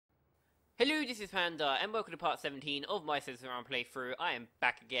Hello, this is Panda, and welcome to part 17 of my Simpsons Hit Run playthrough. I am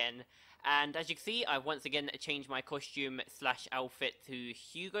back again, and as you can see, I've once again changed my costume slash outfit to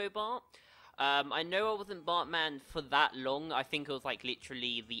Hugo Bart. I know I wasn't Bartman for that long. I think it was like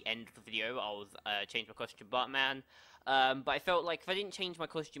literally the end of the video. I was changed my costume to Bartman. But I felt like if I didn't change my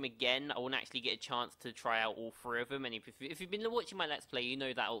costume again, I wouldn't actually get a chance to try out all three of them. And if you've been watching my Let's Play, you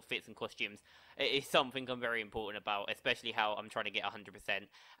know that outfits and costumes is something I'm very important about, especially how I'm trying to get 100%.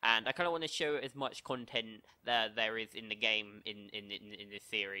 And I kind of want to show as much content that there is in the game in this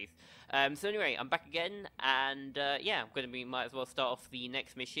series. So anyway, I'm back again, and yeah, I'm going to might as well start off the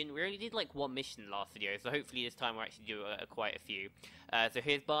next mission. We only did like one mission last video, so hopefully this time we'll actually do quite a few. So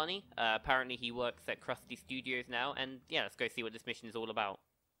here's Barney. Apparently he works at Krusty Studios now, and yeah, let's go see what this mission is all about.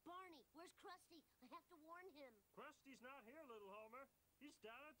 Barney, where's Krusty? I have to warn him. Krusty's not here, little Homer. He's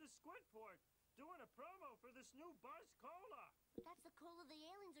down at the Squidport, doing a promo for this new Buzz Cola. But that's the cola the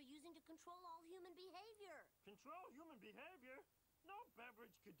aliens are using to control all human behavior. Control human behavior? No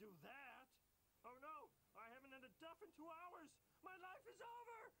beverage could do that. Oh no, I haven't had a duff in 2 hours. My life is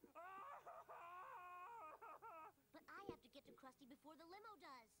over. But I have to get to Krusty before the limo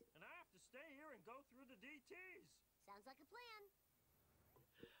does. And I have to stay here and go through the DTs. Sounds like a plan.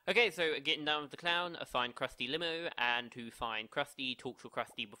 Okay, so getting down with the clown, find Krusty limo, and to find Krusty, talk to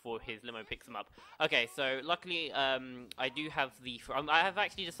Krusty before his limo picks him up. Okay, so luckily, I do have the... I have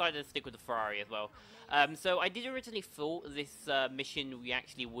actually decided to stick with the Ferrari as well. So I did originally thought this mission we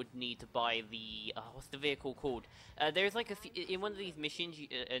actually would need to buy the... what's the vehicle called? There's like in one of these missions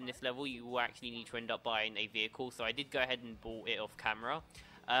in this level, you will actually need to end up buying a vehicle, so I did go ahead and bought it off camera.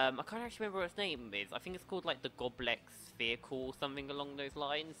 I can't actually remember what its name is. I think it's called like the Goblex vehicle, something along those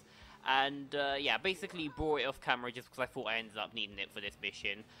lines. And yeah, basically brought it off camera just because I thought I ended up needing it for this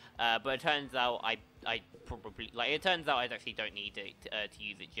mission. But it turns out I probably it turns out I actually don't need it to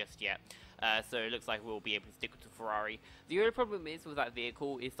use it just yet. So it looks like we'll be able to stick with the Ferrari. The only problem is with that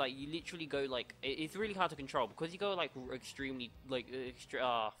vehicle is like you literally go like it's really hard to control because you go like extremely like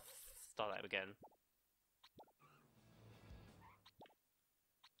start that again.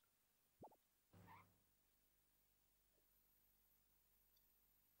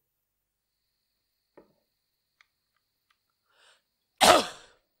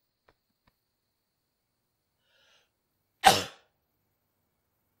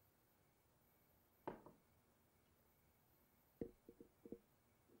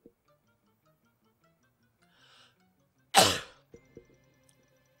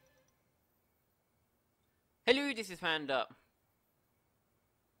 Hello, this is Panda.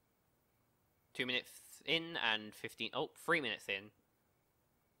 2 minutes in and 3 minutes in.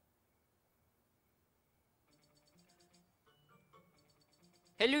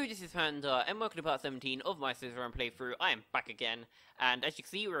 Hello, this is Panda, and welcome to part 17 of my Simpsons Hit Run playthrough. I am back again, and as you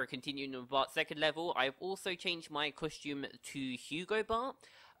can see, we're continuing on Bart's second level. I've also changed my costume to Hugo Bart,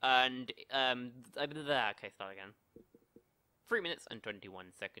 and, okay, start again. 3 minutes and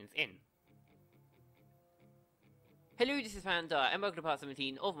 21 seconds in. Hello, this is Panda, and welcome to part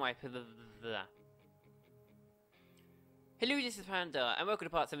 17 of my... Hello, this is Panda, and welcome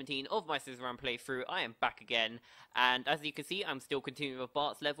to part 17 of my Simpsons Hit Run playthrough. I am back again, and as you can see, I'm still continuing with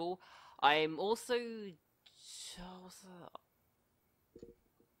Bart's level. I'm also... what's that?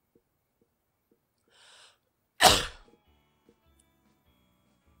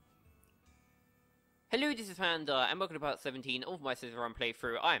 Hello, this is Panda, and welcome to part 17 of my Simpsons Hit Run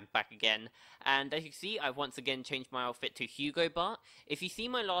playthrough. I am back again, and as you can see, I've once again changed my outfit to Hugo Bart. If you see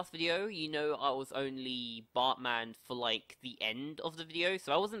my last video, you know I was only Bartman for, like, the end of the video,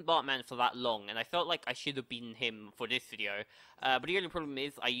 so I wasn't Bartman for that long, and I felt like I should have been him for this video. But the only problem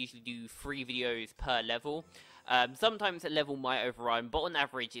is, I usually do 3 videos per level. Sometimes a level might overrun, but on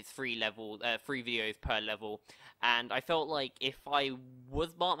average it's 3 videos per level, and I felt like if I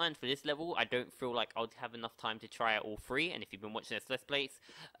was Bartman for this level, I don't feel like I'd have enough time to try out all 3, and if you've been watching this Let's Plays,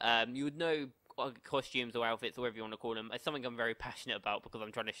 you would know costumes or outfits or whatever you want to call them. It's something I'm very passionate about because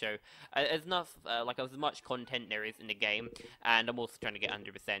I'm trying to show as much content there is in the game, and I'm also trying to get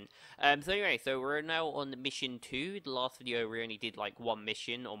 100%. So anyway, so we're now on mission 2. The last video we only did like 1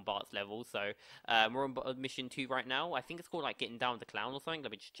 mission on Bart's level, so we're on mission 2 right now. I think it's called like getting down with the clown or something.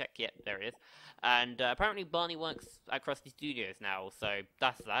 Let me just check. Yeah, there it is. And apparently Barney works at Krusty Studios now, so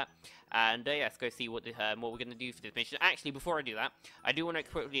that's that. And yeah, let's go see what we're going to do for this mission. Actually, before I do that, I do want to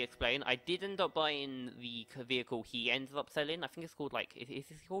quickly explain. I did end up buying the vehicle he ended up selling. I think it's called like,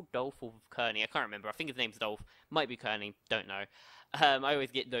 is it called Dolph or Kearney? I can't remember. I think his name's Dolph. Might be Kearney. Don't know. I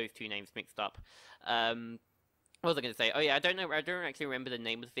always get those 2 names mixed up. What was I going to say? Oh yeah, I don't know. I don't actually remember the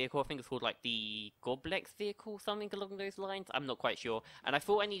name of the vehicle. I think it's called like the Goblex vehicle, something along those lines. I'm not quite sure. And I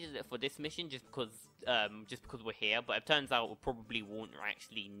thought I needed it for this mission just because we're here. But it turns out we probably won't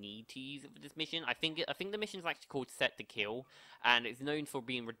actually need to use it for this mission. I think the mission's actually called Set to Kill, and it's known for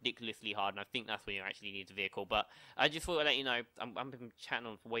being ridiculously hard. And I think that's when you actually need the vehicle. But I just thought I'd let you know. I've been chatting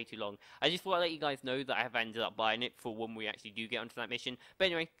on for way too long. I just thought I'd let you guys know that I have ended up buying it for when we actually do get onto that mission. But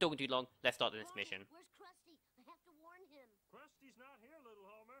anyway, talking too long. Let's start this mission. Where's Krusty? I have to warn him. Krusty's not here, little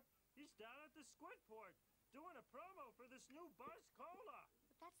Homer. He's down at the Squidport, doing a promo for this new Buzz Cola.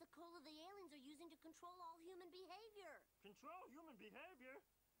 But that's the cola the aliens are using to control all human behavior. Control human behavior?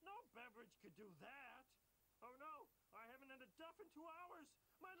 No beverage could do that. Oh no, I haven't had a duff in 2 hours.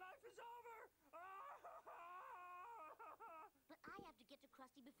 My life is over. But I have to get to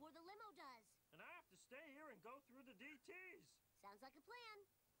Krusty before the limo does. And I have to stay here and go through the DTs. Sounds like a plan.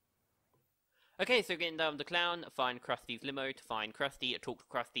 Okay, so getting down the clown, find Krusty's limo to find Krusty, talk to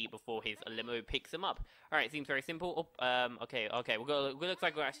Krusty before his limo picks him up. Alright, seems very simple. Okay, looks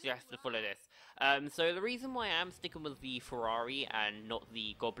like we actually have to follow this. So the reason why I am sticking with the Ferrari and not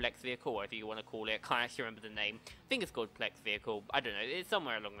the Goblex vehicle, whatever you want to call it, can't actually remember the name. I think it's Goblex vehicle, I don't know, it's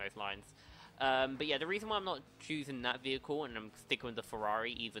somewhere along those lines. But yeah, the reason why I'm not choosing that vehicle and I'm sticking with the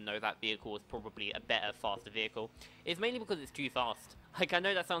Ferrari, even though that vehicle is probably a better, faster vehicle, is mainly because it's too fast. Like, I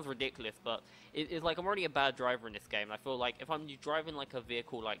know that sounds ridiculous, but it's like I'm already a bad driver in this game. I feel like if I'm driving like a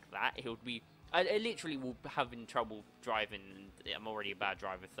vehicle like that, it would be... I literally will having trouble driving, and I'm already a bad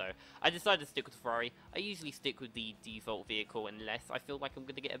driver, so I decided to stick with Ferrari. I usually stick with the default vehicle unless I feel like I'm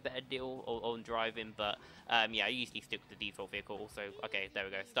going to get a better deal on driving, but yeah, I usually stick with the default vehicle. Also, okay, there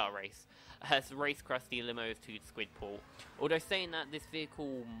we go, start a race. So race Krusty limos to Squidport. Although saying that, this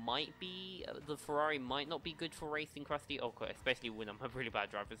vehicle might be, the Ferrari might not be good for racing Krusty, especially when I'm a really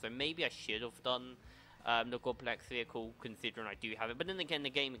bad driver, so maybe I should have done the Goblex vehicle, considering I do have it. But then again, the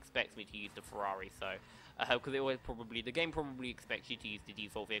game expects me to use the Ferrari, so because the game probably expects you to use the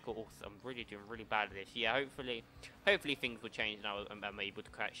default vehicle. Also, I'm really doing really bad at this. Yeah, hopefully things will change and I'm able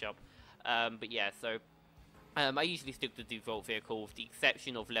to catch up. But yeah, so I usually stick to the default vehicle, with the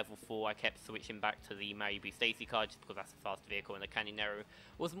exception of level 4. I kept switching back to the Malibu Stacy car just because that's a faster vehicle, and the Canyon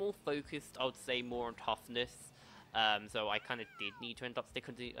was more focused, I would say, more on toughness. So I kind of did need to end up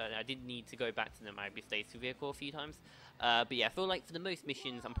sticking to, I did need to go back to the Malibu Stacy vehicle a few times. But yeah, I feel like for the most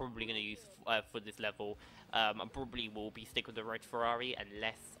missions I'm probably going to use for this level, I probably will be stick with the red Ferrari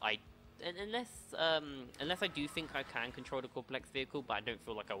unless I do think I can control the Goblex vehicle, but I don't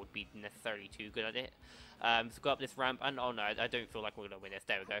feel like I would be necessarily too good at it. So go up this ramp, and oh no, I don't feel like we're going to win this.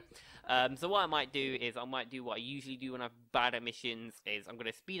 There we go. So what I might do is, I might do what I usually do when I'm bad at missions, is I'm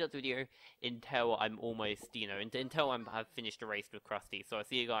going to speed up the video until I'm almost, until I've finished the race with Krusty. So I'll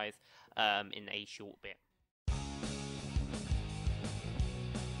see you guys in a short bit.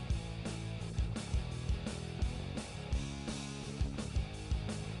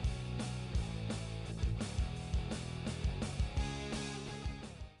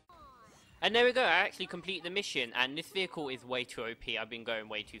 And there we go, I actually completed the mission, and this vehicle is way too OP. I've been going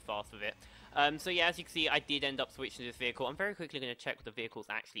way too fast with it. So yeah, as you can see, I did end up switching to this vehicle. I'm very quickly going to check what the vehicle's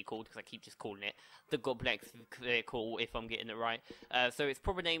actually called, because I keep just calling it the Goblex vehicle, if I'm getting it right. So its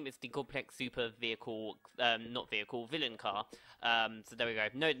proper name is the Goblex Super Vehicle, Villain Car. So there we go,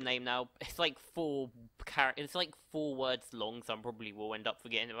 know the name now. It's like 4 words long, so I probably will end up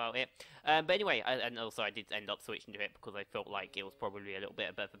forgetting about it. But anyway, and also I did end up switching to it because I felt like it was probably a little bit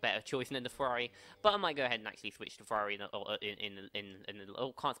of a better choice than the Ferrari. But I might go ahead and actually switch to Ferrari in the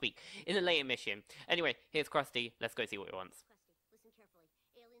later mission. Anyway, here's Krusty. Let's go see what he wants. Krusty, listen carefully.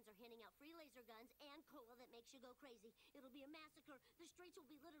 Aliens are handing out free laser guns and cola that makes you go crazy. It'll be a massacre. The streets will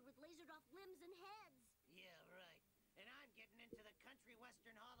be littered with lasered off limbs and heads. Yeah, right. And I'm getting into the Country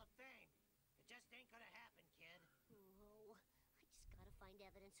Western Hall of Fame. It just ain't gonna happen, kid. Oh, I just gotta find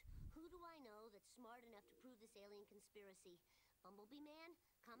evidence. Who do I know that's smart enough to prove this alien conspiracy? Bumblebee Man?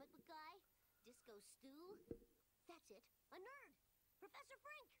 Comic book guy? Disco Stew? That's it. A nerd! Professor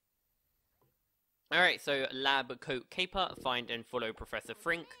Frink! Alright, so Lab Coat Caper, find and follow Professor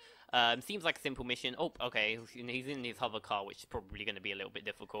Frink. Seems like a simple mission. Oh, okay, he's in his hover car, which is probably going to be a little bit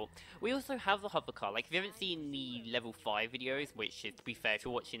difficult. We also have the hover car. Like, if you haven't seen the level 5 videos, which is, to be fair, if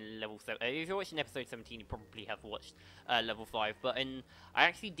you're watching if you're watching episode 17, you probably have watched level 5. But I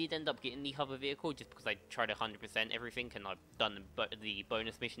actually did end up getting the hover vehicle just because I tried 100% everything, and I've done the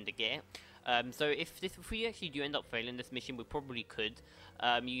bonus mission to get it. So if we actually do end up failing this mission, we probably could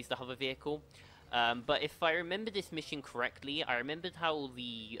use the hover vehicle. But if I remember this mission correctly, I remembered how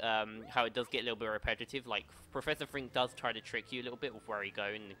the how it does get a little bit repetitive. Like Professor Frink does try to trick you a little bit with where you go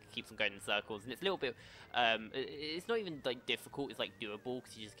and keeps on going in circles, and it's a little bit it's not even like difficult. It's like doable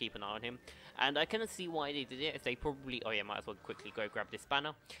because you just keep an eye on him. And I kind of see why they did it. If they probably might as well quickly go grab this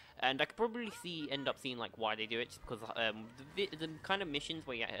banner. And I could probably end up seeing like why they do it, just because the kind of missions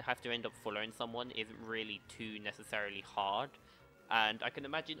where you have to end up following someone isn't really too necessarily hard. And I can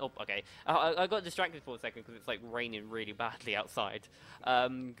imagine... Oh, okay. I got distracted for a second because it's, like, raining really badly outside.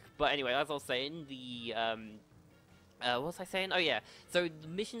 But anyway, as I was saying, the... what was I saying? Oh, yeah. So, the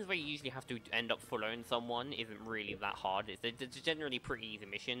missions where you usually have to end up following someone isn't really that hard. They're generally pretty easy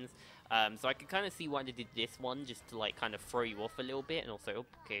missions. So, I can kind of see why they did this one, just to, like, kind of throw you off a little bit. And also,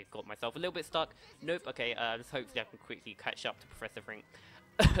 okay, got myself a little bit stuck. Nope, okay, just hopefully I can quickly catch up to Professor Frink.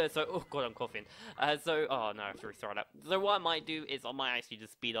 So, oh god, I'm coughing. Oh no, I have to restart that. So what I might do is I might actually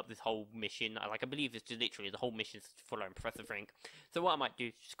just speed up this whole mission. I believe it's just literally the whole mission is following Professor Frink. So what I might do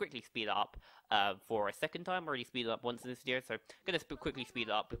is just quickly speed it up for a second time. I already speeded it up once in this video, so I'm going to quickly speed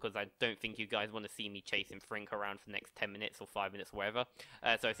it up because I don't think you guys want to see me chasing Frink around for the next 10 minutes or 5 minutes or whatever.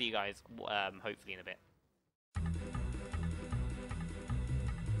 So I'll see you guys hopefully in a bit.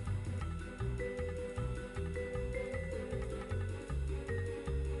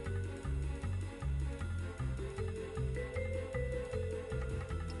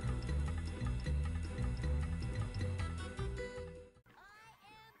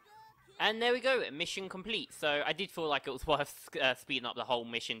 And there we go, mission complete. So I did feel like it was worth speeding up the whole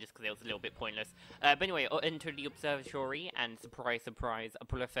mission just because it was a little bit pointless. But anyway, enter the observatory, and surprise, surprise,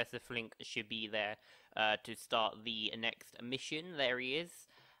 Professor Frink should be there to start the next mission. There he is.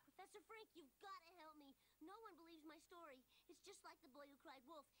 Professor Frink, you've got to help me. No one believes my story. It's just like the boy who cried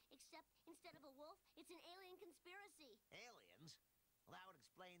wolf, except instead of a wolf, it's an alien conspiracy. Aliens? Well, that would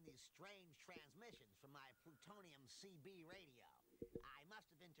explain these strange transmissions from my plutonium CB radio. I must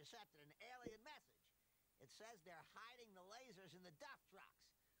have intercepted an alien message. It says they're hiding the lasers in the duff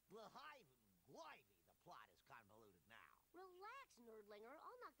trucks. Blimey, the plot is convoluted now. Relax, nerdlinger.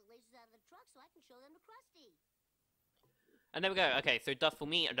 I'll knock the lasers out of the truck so I can show them to Krusty. And there we go. Okay, so duff for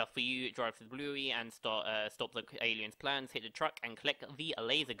me, duff for you. Drive to the Bluey and stop the aliens' plans. Hit the truck and collect the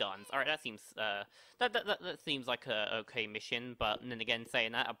laser guns. All right, that seems that seems like a okay mission. But then again,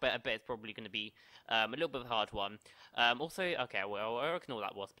 saying that, I bet it's probably going to be a little bit of a hard one. Also, okay, well, I reckon all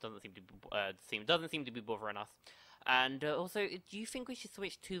that was, but doesn't seem to be bothering us. And also, do you think we should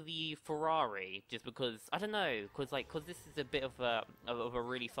switch to the Ferrari? Just because, I don't know, because this is a bit of a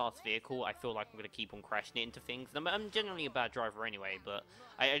really fast vehicle, I feel like I'm going to keep on crashing it into things. I'm generally a bad driver anyway, but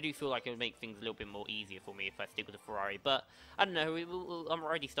I do feel like it would make things a little bit more easier for me if I stick with the Ferrari. But, I don't know, I'm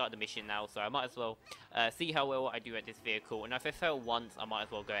already started the mission now, so I might as well see how well I do at this vehicle. And if I fail once, I might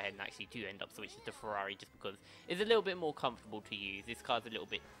as well go ahead and actually do end up switching to Ferrari, just because it's a little bit more comfortable to use. This car's a little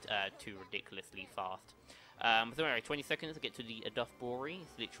bit too ridiculously fast. So anyway, 20 seconds to get to the Duff Brewery.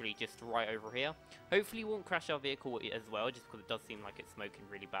 It's literally just right over here. Hopefully it won't crash our vehicle as well, just because it does seem like it's smoking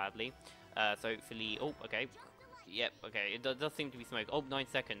really badly. So hopefully... Oh, okay. Yep, okay. It does seem to be smoke. Oh, 9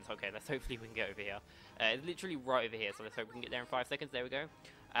 seconds. Okay, let's hopefully we can get over here. It's literally right over here, so let's hope we can get there in 5 seconds. There we go.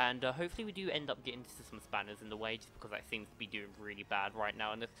 And hopefully we do end up getting into some spanners in the way, just because that seems to be doing really bad right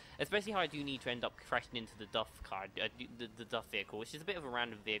now. And especially how I do need to end up crashing into the Duff car, the Duff vehicle, which is a bit of a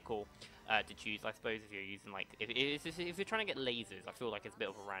random vehicle to choose, I suppose, if you're using, like, if you're trying to get lasers. I feel like it's a bit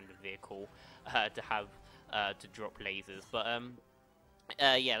of a random vehicle to have to drop lasers. But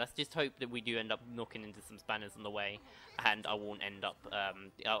yeah, let's just hope that we do end up knocking into some spanners on the way, and I won't end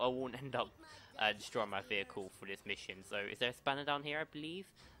up destroying my vehicle for this mission. So is there a spanner down here? I believe.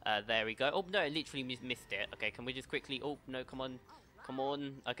 There we go. Oh no, I literally missed it. Okay, can we just quickly? Oh no, come on. Come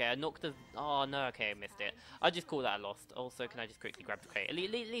on. Okay, I knocked the... Oh, no, okay, I missed it. I just call that a lost. Also, can I just quickly grab the crate? At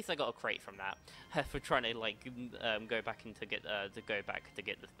least I got a crate from that. For trying to, like, go back to get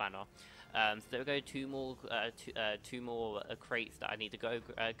the spanner. So there we go, two more crates that I need to go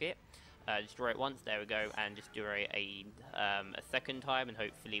get. Destroy it once, there we go, and just do a second time, and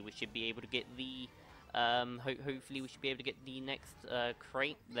hopefully we should be able to get the... hopefully we should be able to get the next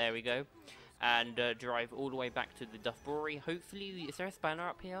crate. There we go. And drive all the way back to the Duff Brewery. Hopefully, is there a spanner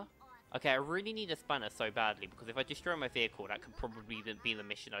up here? Okay, I really need a spanner so badly, because if I destroy my vehicle, that could probably be the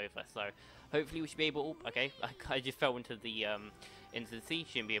mission over. So, hopefully we should be able... Oh, okay, I just fell into the sea.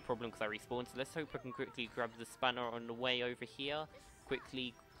 Shouldn't be a problem because I respawned. So let's hope I can quickly grab the spanner on the way over here. Quick.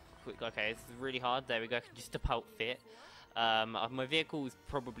 Okay, this is really hard. There we go, just about fit. My vehicle is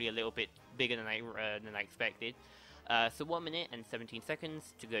probably a little bit bigger than I expected. So 1 minute and 17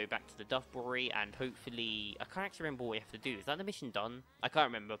 seconds to go back to the Duff Brewery, and hopefully... I can't actually remember what we have to do. Is that the mission done? I can't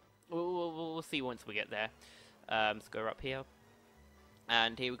remember. we'll see once we get there. Let's go up here.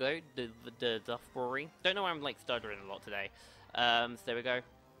 And here we go, the Duff Brewery. Don't know why I'm like stuttering a lot today. So there we go.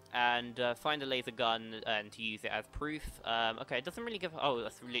 And find a laser gun and to use it as proof. Okay, it doesn't really give. Oh,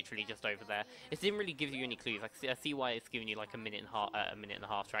 that's literally just over there. It didn't really give you any clues. I see why it's giving you like a minute and a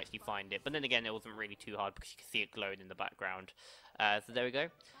half to actually find it. But then again, it wasn't really too hard because you can see it glowing in the background. So there we go.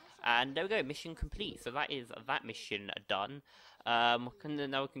 And there we go, mission complete. So that is that mission done. Now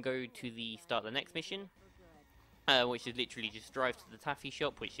we can go to the start of the next mission. Which is literally just drive to the taffy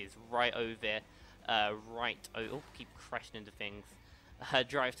shop, which is right over, oh, keep crashing into things.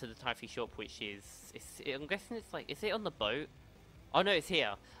 Drive to the taffy shop, which is, I'm guessing it's like, is it on the boat? Oh no, it's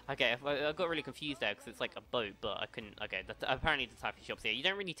here. Okay, I got really confused there because it's like a boat, but I couldn't, okay, apparently the taffy shop's here. You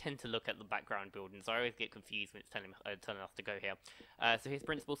don't really tend to look at the background buildings, so I always get confused when it's telling us to go here. So here's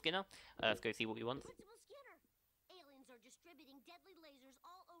Principal Skinner. Let's go see what he wants. Principal Skinner, aliens are distributing deadly lasers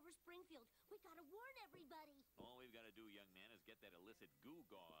all over Springfield. We gotta warn everybody. All we've got to do, young man, is get that illicit goo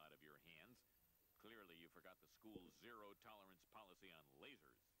gaw out of your hands. Clearly, you forgot the school's zero-tolerance policy on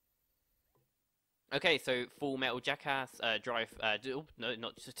lasers. Okay, so Full Metal Jackass, no,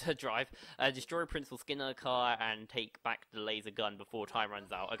 not just drive, destroy Principal Skinner car and take back the laser gun before time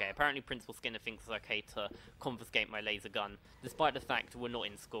runs out. Okay, apparently Principal Skinner thinks it's okay to confiscate my laser gun, despite the fact we're not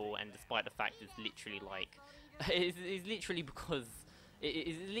in school, and despite the fact it's literally like, it's literally because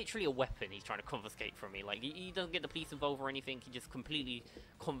it's literally a weapon he's trying to confiscate from me. Like, he doesn't get the police involved or anything, he just completely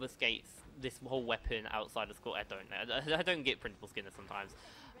confiscates this whole weapon outside of school. I don't know, I don't get Principal Skinner sometimes.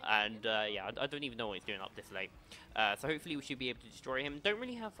 And yeah, I don't even know what he's doing up this late. So hopefully we should be able to destroy him. Don't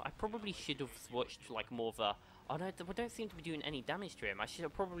really have, I probably should have switched like more of a, oh no, we don't seem to be doing any damage to him.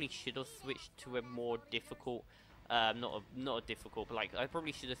 Probably should have switched to a more difficult, not a difficult, but like, I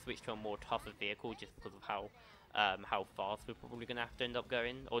probably should have switched to a more tougher vehicle just because of how fast we're probably going to have to end up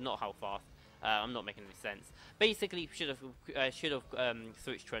going, or not how fast. I'm not making any sense. Basically, should have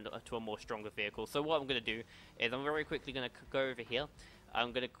switched to a more stronger vehicle. So what I'm going to do is I'm very quickly going to go over here.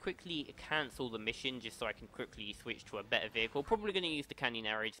 I'm going to quickly cancel the mission just so I can quickly switch to a better vehicle. Probably going to use the Canyon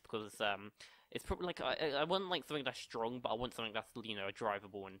Arrow just because it's probably like I want like something that's strong, but I want something that's, you know,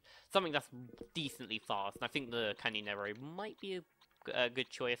 drivable and something that's decently fast. And I think the Canyon Arrow might be a good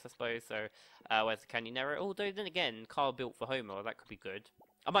choice, I suppose. So where's the Canyon Arrow? Although then again, car built for Homer, that could be good.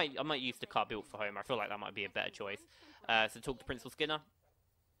 I might use the car built for Homer. I feel like that might be a better choice. So talk to Principal Skinner.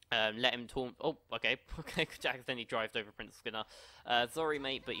 Let him taunt. Oh, okay. Okay, Jack accidentally drove over Principal Skinner. Sorry,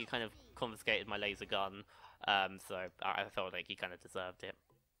 mate, but you kind of confiscated my laser gun. So I felt like he kind of deserved it.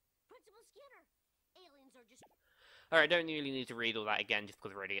 Principal Skinner, aliens are just. Alright, don't really need to read all that again just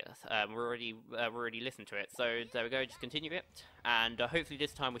because we're already listened to it. So there we go, just continue it. And hopefully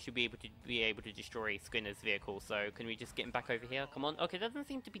this time we should be able to destroy Skinner's vehicle. So can we just get him back over here? Come on. Okay, doesn't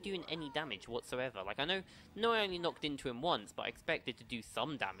seem to be doing any damage whatsoever. Like, I know I only knocked into him once, but I expected to do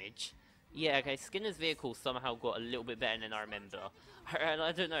some damage. Yeah, okay, Skinner's vehicle somehow got a little bit better than I remember. And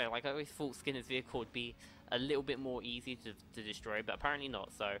I don't know, like, I always thought Skinner's vehicle would be a little bit more easy to destroy, but apparently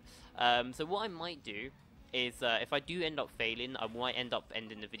not. So, so what I might do is if I do end up failing, I might end up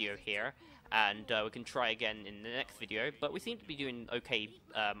ending the video here, and we can try again in the next video. But we seem to be doing okay,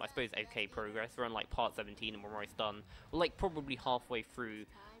 I suppose okay progress. We're on like part 17 and we're almost done. We're like probably halfway through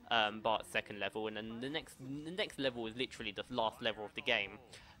Bart's second level, and then the next level is literally the last level of the game.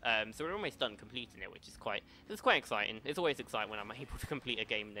 So we're almost done completing it, which is quite exciting. It's always exciting when I'm able to complete a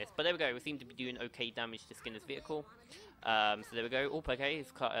game in this. But there we go, we seem to be doing okay damage to Skinner's vehicle. So there we go. Oh, okay,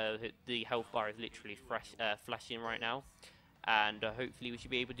 the health bar is literally flashing right now. And hopefully we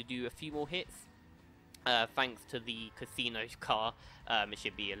should be able to do a few more hits. Thanks to the casino car, it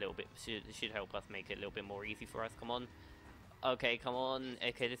should be a little bit, it should help us make it a little bit more easy for us. Come on. Okay, come on.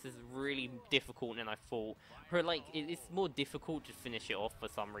 Okay, this is really difficult than I thought. Like, it's more difficult to finish it off for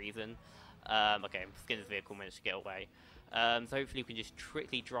some reason. Okay, Skinner's vehicle managed to get away. So hopefully we can just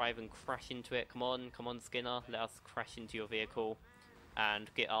quickly drive and crash into it. Come on, Skinner. Let us crash into your vehicle and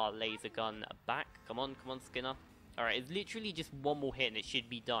get our laser gun back. Come on, Skinner. Alright, it's literally just one more hit and it should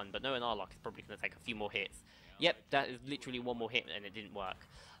be done. But knowing our luck, it's probably going to take a few more hits. Yep, that is literally one more hit and it didn't work.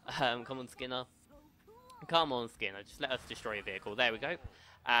 Come on, Skinner. Come on, Skinner, just let us destroy your vehicle. There we go.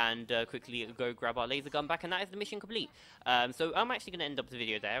 And quickly go grab our laser gun back, and that is the mission complete. So I'm actually going to end up the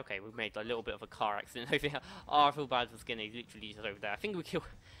video there. Okay, we've made a little bit of a car accident over here. Oh, I feel bad for Skinner, he's literally just over there. I think we killed...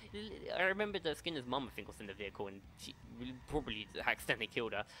 I remember that Skinner's mum, I think, was in the vehicle, and she probably accidentally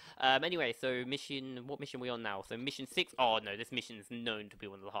killed her. Anyway, so what mission are we on now? So mission 6. Oh no, this mission is known to be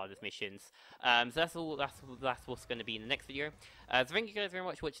one of the hardest missions. So that's what's going to be in the next video. So thank you guys very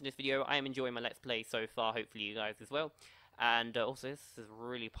much for watching this video. I am enjoying my Let's Play so far, hopefully you guys as well. and also this is a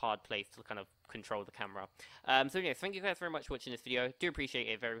really hard place to kind of control the camera. So yeah, thank you guys very much for watching this video. Do appreciate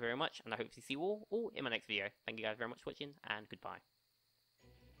it very, very much, and I hope to see you all in my next video. Thank you guys very much for watching, and goodbye.